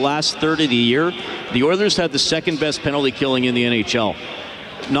season, the last third of the year, the Oilers had the second best penalty killing in the NHL.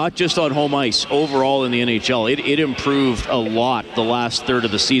 Not just on home ice, overall in the NHL. It improved a lot the last third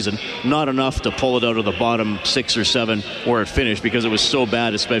of the season. Not enough to pull it out of the bottom 6 or 7 where it finished because it was so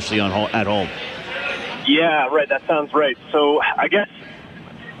bad, especially at home. Yeah, right. That sounds right. So I guess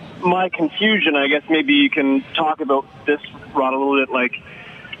my confusion, maybe you can talk about this, Rod, a little bit.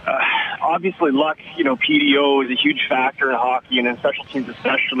 Obviously luck, PDO is a huge factor in hockey and in special teams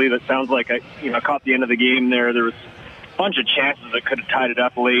especially. That sounds like I caught the end of the game there. There was a bunch of chances that could have tied it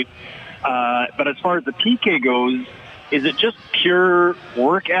up late. But as far as the PK goes, is it just pure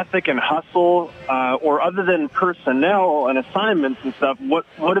work ethic and hustle? Or other than personnel and assignments and stuff, what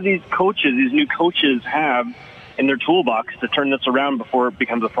do these new coaches have in their toolbox to turn this around before it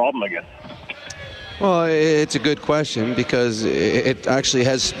becomes a problem again? Well, it's a good question because it actually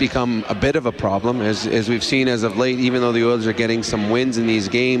has become a bit of a problem. As we've seen as of late, even though the Oilers are getting some wins in these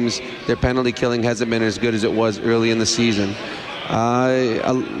games, their penalty killing hasn't been as good as it was early in the season.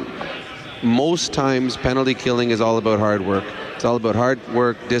 Most times, penalty killing is all about hard work. It's all about hard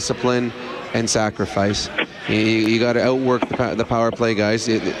work, discipline, and sacrifice. You got to outwork the power play guys.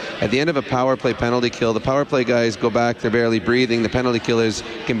 At the end of a power play penalty kill, the power play guys go back, they're barely breathing. The penalty killers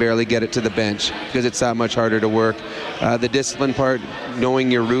can barely get it to the bench because it's that much harder to work. The discipline part, knowing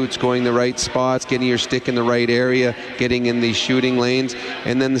your routes, going the right spots, getting your stick in the right area, getting in the shooting lanes,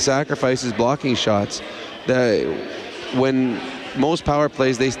 and then the sacrifice is blocking shots. When most power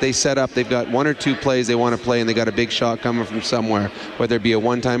plays, they set up, they've got 1 or 2 plays they want to play, and they got a big shot coming from somewhere, whether it be a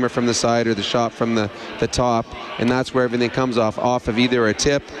one-timer from the side or the shot from the top, and that's where everything comes off of either a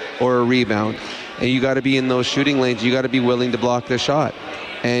tip or a rebound. And you got to be in those shooting lanes. You got to be willing to block the shot.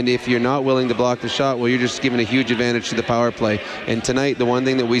 And if you're not willing to block the shot, well, you're just giving a huge advantage to the power play. And tonight, the one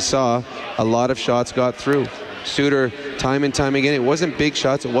thing that we saw, a lot of shots got through. Suter, time and time again, it wasn't big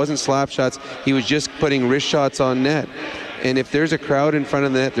shots, it wasn't slap shots. He was just putting wrist shots on net. And if there's a crowd in front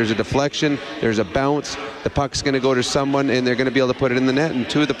of the net, there's a deflection, there's a bounce, the puck's going to go to someone, and they're going to be able to put it in the net. And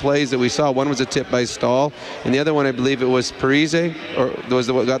 2 of the plays that we saw, one was a tip by Stahl, and the other one, I believe it was Parise, or was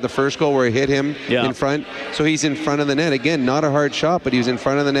the one got the first goal where he hit him in front. So he's in front of the net. Again, not a hard shot, but he was in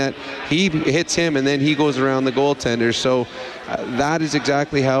front of the net. He hits him, and then he goes around the goaltender. So that is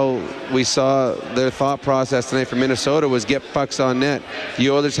exactly how we saw their thought process tonight for Minnesota, was get pucks on net.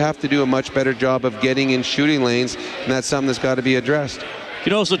 The Oilers have to do a much better job of getting in shooting lanes, and that's something that's got to be addressed. You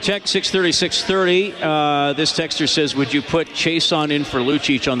can also text 630-630. This texter says, would you put Chiasson in for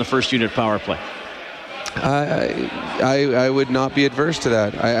Lucic on the first unit power play? I would not be adverse to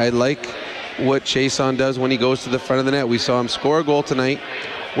that. I like what Chiasson does when he goes to the front of the net. We saw him score a goal tonight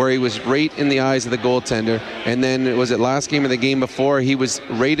where he was right in the eyes of the goaltender. And then, was it last game or the game before, he was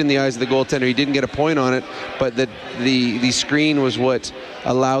right in the eyes of the goaltender. He didn't get a point on it, but the screen was what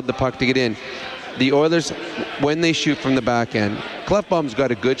allowed the puck to get in. The Oilers, when they shoot from the back end, Klefbom's got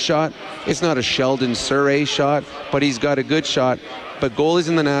a good shot. It's not a Sheldon Surrey shot, but he's got a good shot. But goalies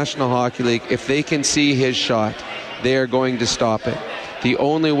in the National Hockey League, if they can see his shot, they are going to stop it. The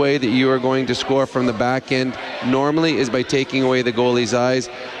only way that you are going to score from the back end normally is by taking away the goalie's eyes.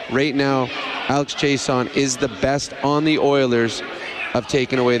 Right now, Alex Chiasson is the best on the Oilers of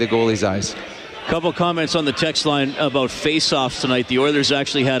taking away the goalie's eyes. Couple comments on the text line about face-offs tonight. The Oilers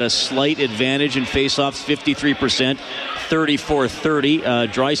actually had a slight advantage in face-offs, 53%, 34-30.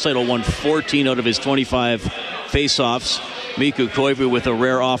 Draisaitl won 14 out of his 25 face-offs. Mikko Koivu with a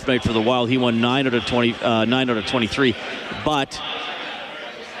rare off night for the Wild. He won 9 out of 23. But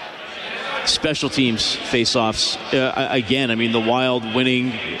special teams face-offs, again, I mean, the Wild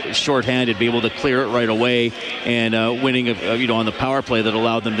winning shorthanded, be able to clear it right away, and winning on the power play that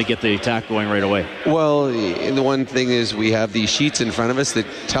allowed them to get the attack going right away. Well, the one thing is we have these sheets in front of us that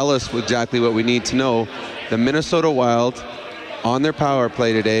tell us exactly what we need to know. The Minnesota Wild, on their power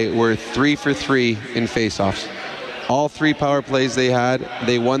play today, were 3 for 3 in face-offs. All 3 power plays they had,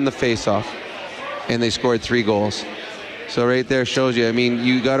 they won the face-off, and they scored 3 goals. So right there shows you, I mean,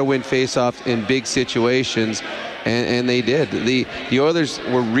 you got to win face-offs in big situations, and they did. The Oilers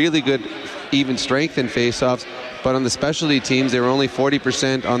were really good, even strength in face-offs, but on the specialty teams, they were only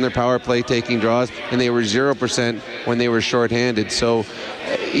 40% on their power play taking draws, and they were 0% when they were shorthanded. So,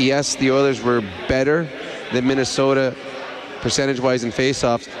 yes, the Oilers were better than Minnesota percentage-wise in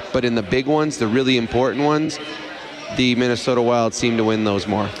face-offs, but in the big ones, the really important ones, the Minnesota Wild seem to win those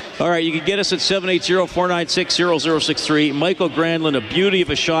more. All right, you can get us at 780-496-0063. Michael Granlund, a beauty of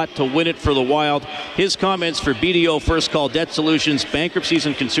a shot to win it for the Wild. His comments for BDO First Call Debt Solutions, bankruptcies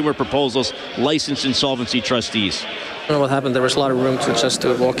and consumer proposals, licensed insolvency trustees. I don't know what happened. There was a lot of room to just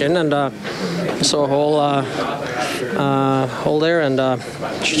to walk in, and saw a hole there, and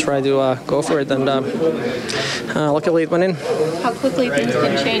just tried to go for it, and luckily it went in. How quickly things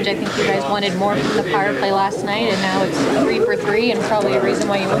can change. I think you guys wanted more from the power play last night, and now it's 3 for 3, and probably a reason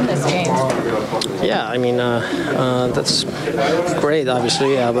why you win this game. Yeah, I mean that's great,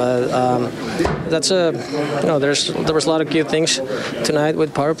 obviously. Yeah, but that's there was a lot of good things tonight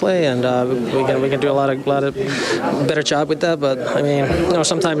with power play, and we can do a lot of better job with that. But I mean,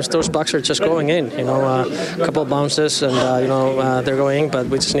 sometimes those pucks are just going in. A couple of bounces, and they're going in. But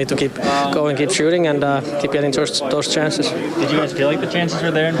we just need to keep going, keep shooting, and keep getting those chances. Did you guys feel like the chances were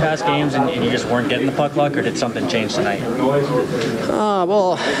there in past games, and you just weren't getting the puck luck, or did something change tonight?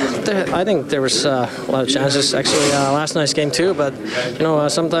 Well, I think there was a lot of chances actually last night's game too. But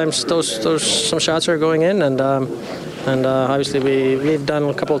sometimes some shots are going in, and obviously we've done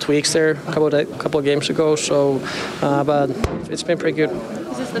a couple of tweaks there a couple of games ago. So, but it's been pretty good.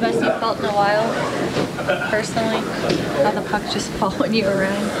 Is this the best you've felt in a while, personally? How the puck's just following you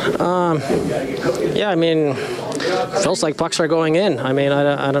around? Yeah, I mean, feels like pucks are going in. I mean,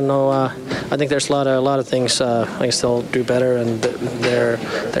 I don't know. I think there's a lot of things I can still do better, and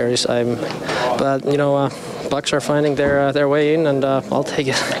but pucks are finding their way in, and I'll take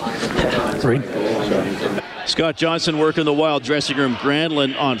it. Reed. Scott Johnson working the Wild dressing room.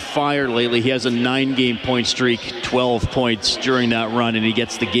 Granlund on fire lately. He has a 9-game point streak, 12 points during that run, and he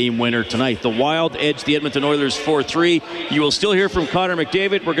gets the game winner tonight. The Wild edge the Edmonton Oilers 4-3. You will still hear from Connor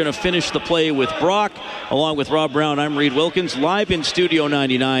McDavid. We're going to finish the play with Brock. Along with Rob Brown, I'm Reed Wilkins, live in Studio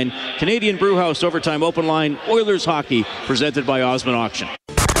 99. Canadian Brewhouse Overtime Open Line, Oilers Hockey, presented by Osmond Auction.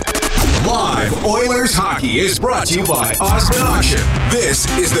 Live Oilers Hockey is brought to you by Osmond Auction. This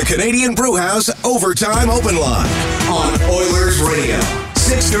is the Canadian Brewhouse Overtime Open Line on Oilers Radio.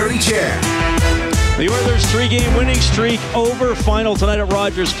 630 CHED. The Oilers' 3-game winning streak over. Final tonight at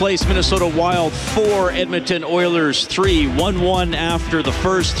Rogers Place. Minnesota Wild 4, Edmonton Oilers 3. 1-1 after the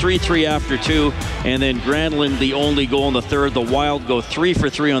first, 3-3 after 2. And then Granlund, the only goal in the third. The Wild go 3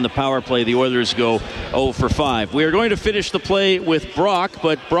 for 3 on the power play. The Oilers go 0 for 5. We are going to finish the play with Brock.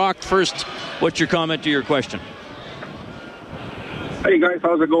 But Brock, first, what's your comment to your question? Hey, guys.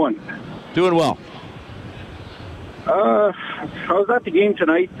 How's it going? Doing well. I was at the game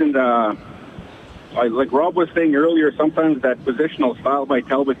tonight, and like Rob was saying earlier, sometimes that positional style by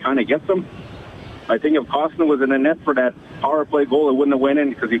Talbot kind of gets him. I think if Costner was in the net for that power play goal, it wouldn't have went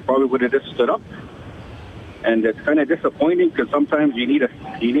in because he probably would have just stood up. And it's kind of disappointing because sometimes you need a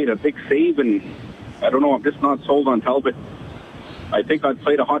big save, and I don't know, I'm just not sold on Talbot. I think I'd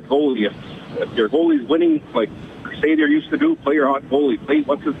play the hot goalie. If your goalie's winning, like Stadier used to do, play your hot goalie. Play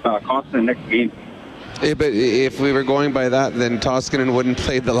what's his Costner next game. Yeah, but if we were going by that, then Toskinen wouldn't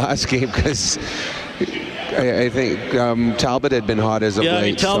play the last game because I think Talbot had been hot as of late. Yeah, I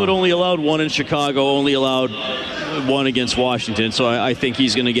mean, Talbot only allowed 1 in Chicago, only allowed 1 against Washington, so I think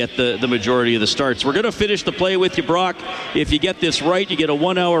he's going to get the majority of the starts. We're going to finish the play with you, Brock. If you get this right, you get a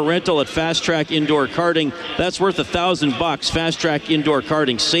 1-hour rental at Fast Track Indoor Karting. That's worth $1,000. Fast Track Indoor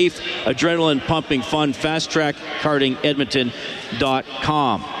Karting, safe, adrenaline pumping fun.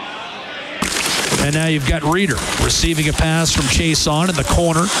 FastTrackKartingEdmonton.com. And now you've got Reeder receiving a pass from Chiasson in the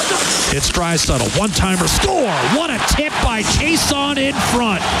corner. It's Draisaitl. One-timer score. What a tip by Chiasson in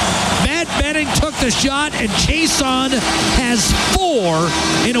front. Matt Benning took the shot, and Chiasson has 4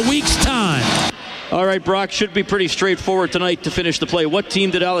 in a week's time. All right, Brock, should be pretty straightforward tonight to finish the play. What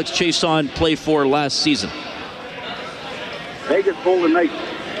team did Alex Chiasson play for last season? Vegas Golden Knights.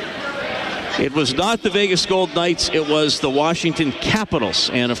 It was not the Vegas Golden Knights. It was the Washington Capitals.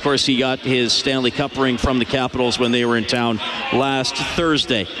 And, of course, he got his Stanley Cup ring from the Capitals when they were in town last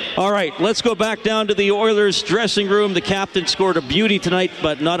Thursday. All right, let's go back down to the Oilers dressing room. The captain scored a beauty tonight,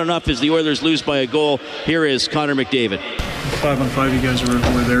 but not enough as the Oilers lose by a goal. Here is Connor McDavid. 5-on-5, you guys were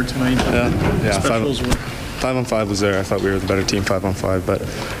there tonight. Yeah. Specials were... 5-on-5 was there. I thought we were the better team 5-on-5, but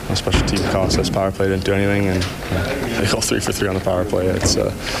special team cost us. Power play didn't do anything, and they go 3 for 3 on the power play. It's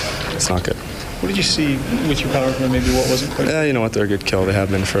not good. What did you see with your power play? Maybe what wasn't quite? Yeah, you know what? They're a good kill. They have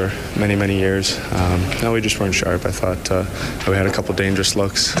been for many, many years. No, we just weren't sharp. I thought we had a couple dangerous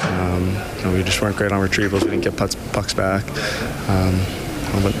looks. We just weren't great on retrievals. We didn't get pucks back.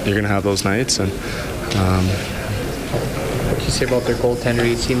 But you're going to have those nights, and you say about their goaltender?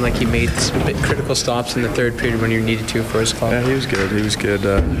 He seemed like he made some bit critical stops in the third period when you needed to for his club. Yeah, he was good.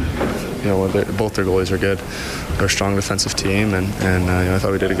 Both their goalies are good. They're a strong defensive team, and I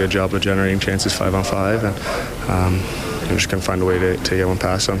thought we did a good job of generating chances 5-on-5, and we just couldn't find a way to get one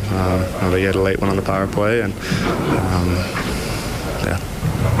past them. They had a late one on the power play, and yeah.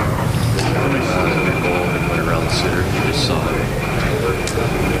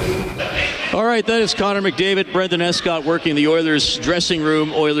 All right, that is Connor McDavid, Brendan Escott working the Oilers dressing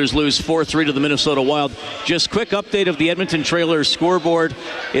room. Oilers lose 4-3 to the Minnesota Wild. Just quick update of the Edmonton Trailers scoreboard.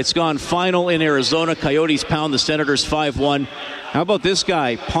 It's gone final in Arizona. Coyotes pound the Senators 5-1. How about this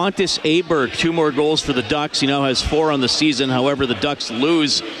guy, Pontus Aberg, 2 more goals for the Ducks. He now has 4 on the season. However, the Ducks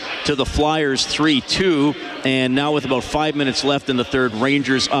lose to the Flyers 3-2. And now with about 5 minutes left in the third,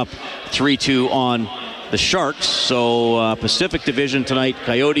 Rangers up 3-2 on the Sharks. So Pacific Division tonight,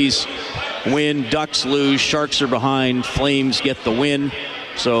 Coyotes win, Ducks lose, Sharks are behind, Flames get the win.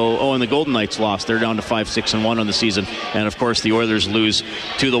 So, and the Golden Knights lost. They're down to 5-6-1 on the season. And, of course, the Oilers lose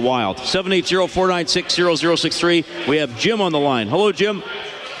to the Wild. 780-496-0063. We have Jim on the line. Hello, Jim.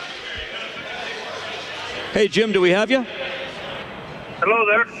 Hey, Jim, do we have you? Hello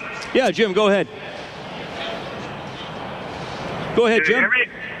there. Yeah, Jim, go ahead. Go ahead, Jim. Can you hear me?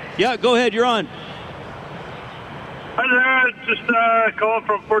 Yeah, go ahead. You're on. Hi there. Just calling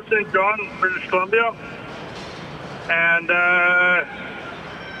from Fort St. John, British Columbia. And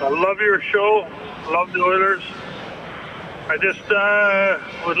I love your show. Love the Oilers. I just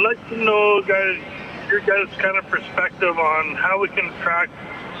would like to know, guys, your guys' kind of perspective on how we can attract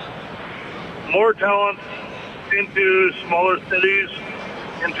more talent into smaller cities,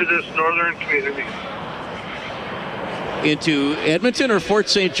 into this northern community. Into Edmonton or Fort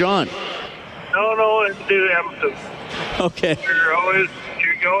St. John? No, into Edmonton. Okay. You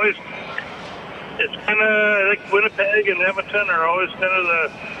always, it's kind of like Winnipeg and Edmonton are always kind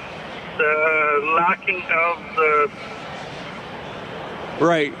of the lacking of the.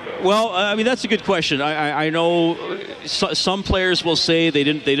 Right. Well, I mean, that's a good question. I know some players will say they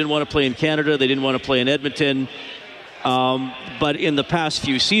didn't want to play in Canada, they didn't want to play in Edmonton. But in the past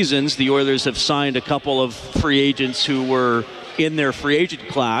few seasons, the Oilers have signed a couple of free agents who were in their free agent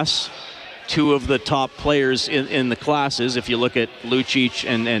class. 2 of the top players in the classes, if you look at Lucic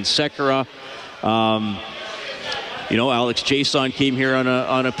and Sekera. Alex Jason came here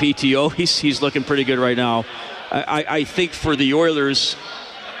on a PTO. He's looking pretty good right now. I think for the Oilers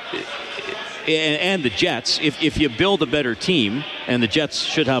and the Jets, if you build a better team, and the Jets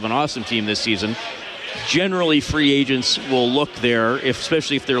should have an awesome team this season, generally free agents will look there,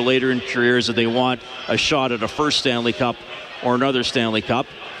 especially if they're later in careers, that they want a shot at a first Stanley Cup or another Stanley Cup.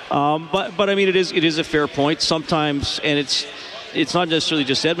 But I mean, it is a fair point sometimes, and it's not necessarily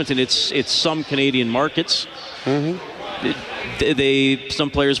just Edmonton. It's some Canadian markets. Mm-hmm. Some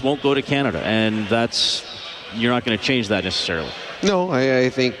players won't go to Canada, and you're not going to change that necessarily. No, I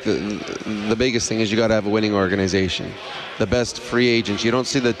think the biggest thing is you got to have a winning organization. The best free agents. You don't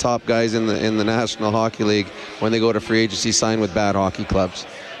see the top guys in the National Hockey League when they go to free agency sign with bad hockey clubs.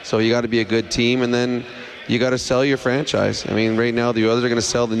 So you got to be a good team, and then you got to sell your franchise. I mean, right now the Oilers are going to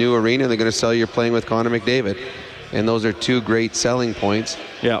sell the new arena. They're going to sell you're playing with Connor McDavid, and those are 2 great selling points.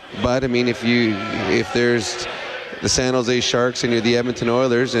 Yeah. But I mean, if there's the San Jose Sharks and you're the Edmonton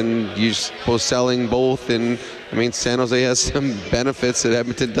Oilers, and you're supposed selling both, and I mean, San Jose has some benefits that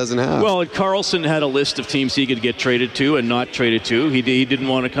Edmonton doesn't have. Well, Carlson had a list of teams he could get traded to and not traded to. He didn't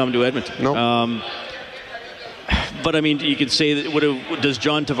want to come to Edmonton. No. But, I mean, you could say that does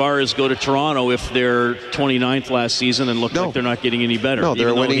John Tavares go to Toronto if they're 29th last season and look like they're not getting any better? No, they're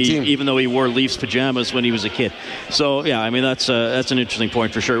a winning team. Even though he wore Leafs pajamas when he was a kid. So, yeah, I mean, that's an interesting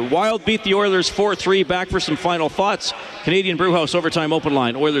point for sure. Wild beat the Oilers 4-3. Back for some final thoughts. Canadian Brewhouse Overtime Open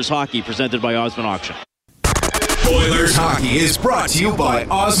Line. Oilers Hockey presented by Osmond Auction. Oilers Hockey is brought to you by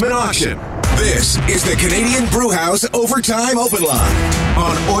Osmond Auction. This is the Canadian Brewhouse Overtime Open Line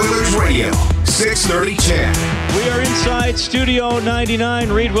on Oilers Radio, 630 CHED. We are inside Studio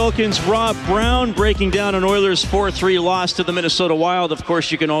 99. Reed Wilkins, Rob Brown breaking down an Oilers 4-3 loss to the Minnesota Wild. Of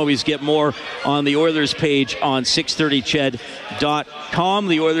course, you can always get more on the Oilers page on 630ched.com.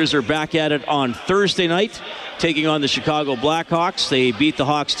 The Oilers are back at it on Thursday night, taking on the Chicago Blackhawks. They beat the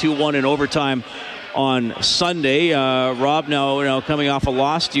Hawks 2-1 in overtime on Sunday. Rob, now coming off a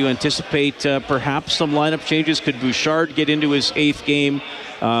loss, do you anticipate perhaps some lineup changes? Could Bouchard get into his 8th game?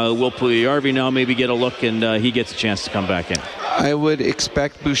 Will Puljujarvi now maybe get a look and he gets a chance to come back in? I would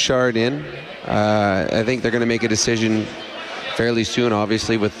expect Bouchard in. I think they're going to make a decision fairly soon,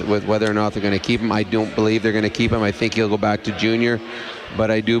 obviously, with whether or not they're going to keep him. I don't believe they're going to keep him. I think he'll go back to junior,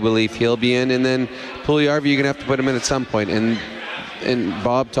 but I do believe he'll be in. And then Puljujarvi, you're going to have to put him in at some point. And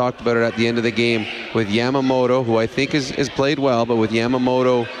Bob talked about it at the end of the game with Yamamoto, who I think has played well, but with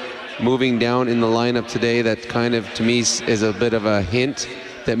Yamamoto moving down in the lineup today, that kind of, to me, is a bit of a hint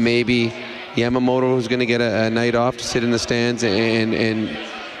that maybe Yamamoto is going to get a night off to sit in the stands and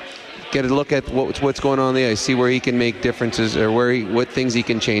get a look at what's going on there. I see where he can make differences, or what things he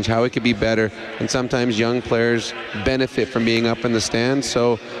can change, how he could be better. And sometimes young players benefit from being up in the stands.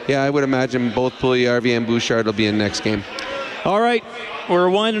 So, yeah, I would imagine both Puljujarvi and Bouchard will be in next game. All right,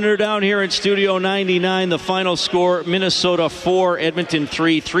 we're winding her down here in Studio 99. The final score, Minnesota 4, Edmonton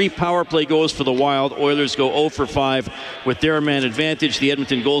 3. 3 power play goals for the Wild. Oilers go 0 for 5 with their man advantage. The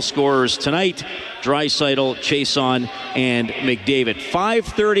Edmonton goal scorers tonight, Draisaitl, Chiasson, and McDavid.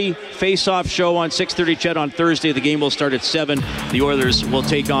 5:30 face-off show on 6:30 CHED on Thursday. The game will start at 7. The Oilers will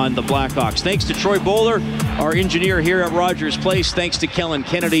take on the Blackhawks. Thanks to Troy Bowler, our engineer here at Rogers Place. Thanks to Kellen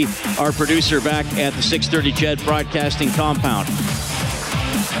Kennedy, our producer back at the 6:30 CHED broadcasting compound.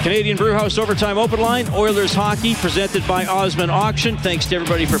 Canadian Brewhouse Overtime Open Line, Oilers Hockey, presented by Osmond Auction. Thanks to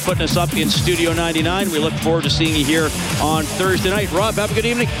everybody for putting us up in Studio 99. We look forward to seeing you here on Thursday night. Rob, have a good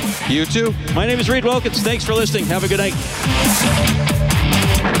evening. You too. My name is Reed Wilkins. Thanks for listening. Have a good night.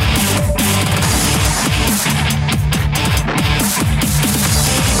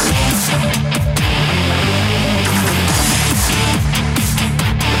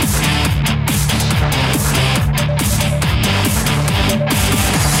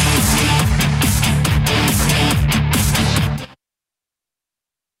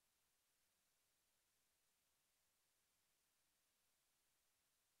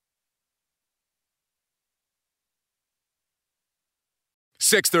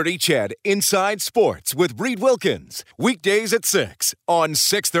 .630 CHED Inside Sports with Reed Wilkins. Weekdays at 6 on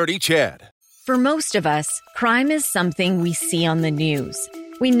 630 CHED. For most of us, crime is something we see on the news.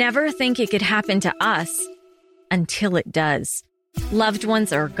 We never think it could happen to us until it does. Loved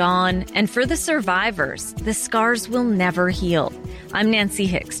ones are gone, and for the survivors, the scars will never heal. I'm Nancy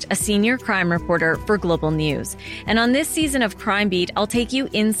Hixt, a senior crime reporter for Global News. And on this season of Crime Beat, I'll take you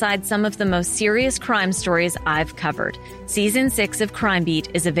inside some of the most serious crime stories I've covered. Season 6 of Crime Beat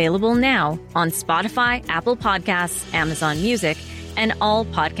is available now on Spotify, Apple Podcasts, Amazon Music, and all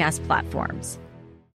podcast platforms.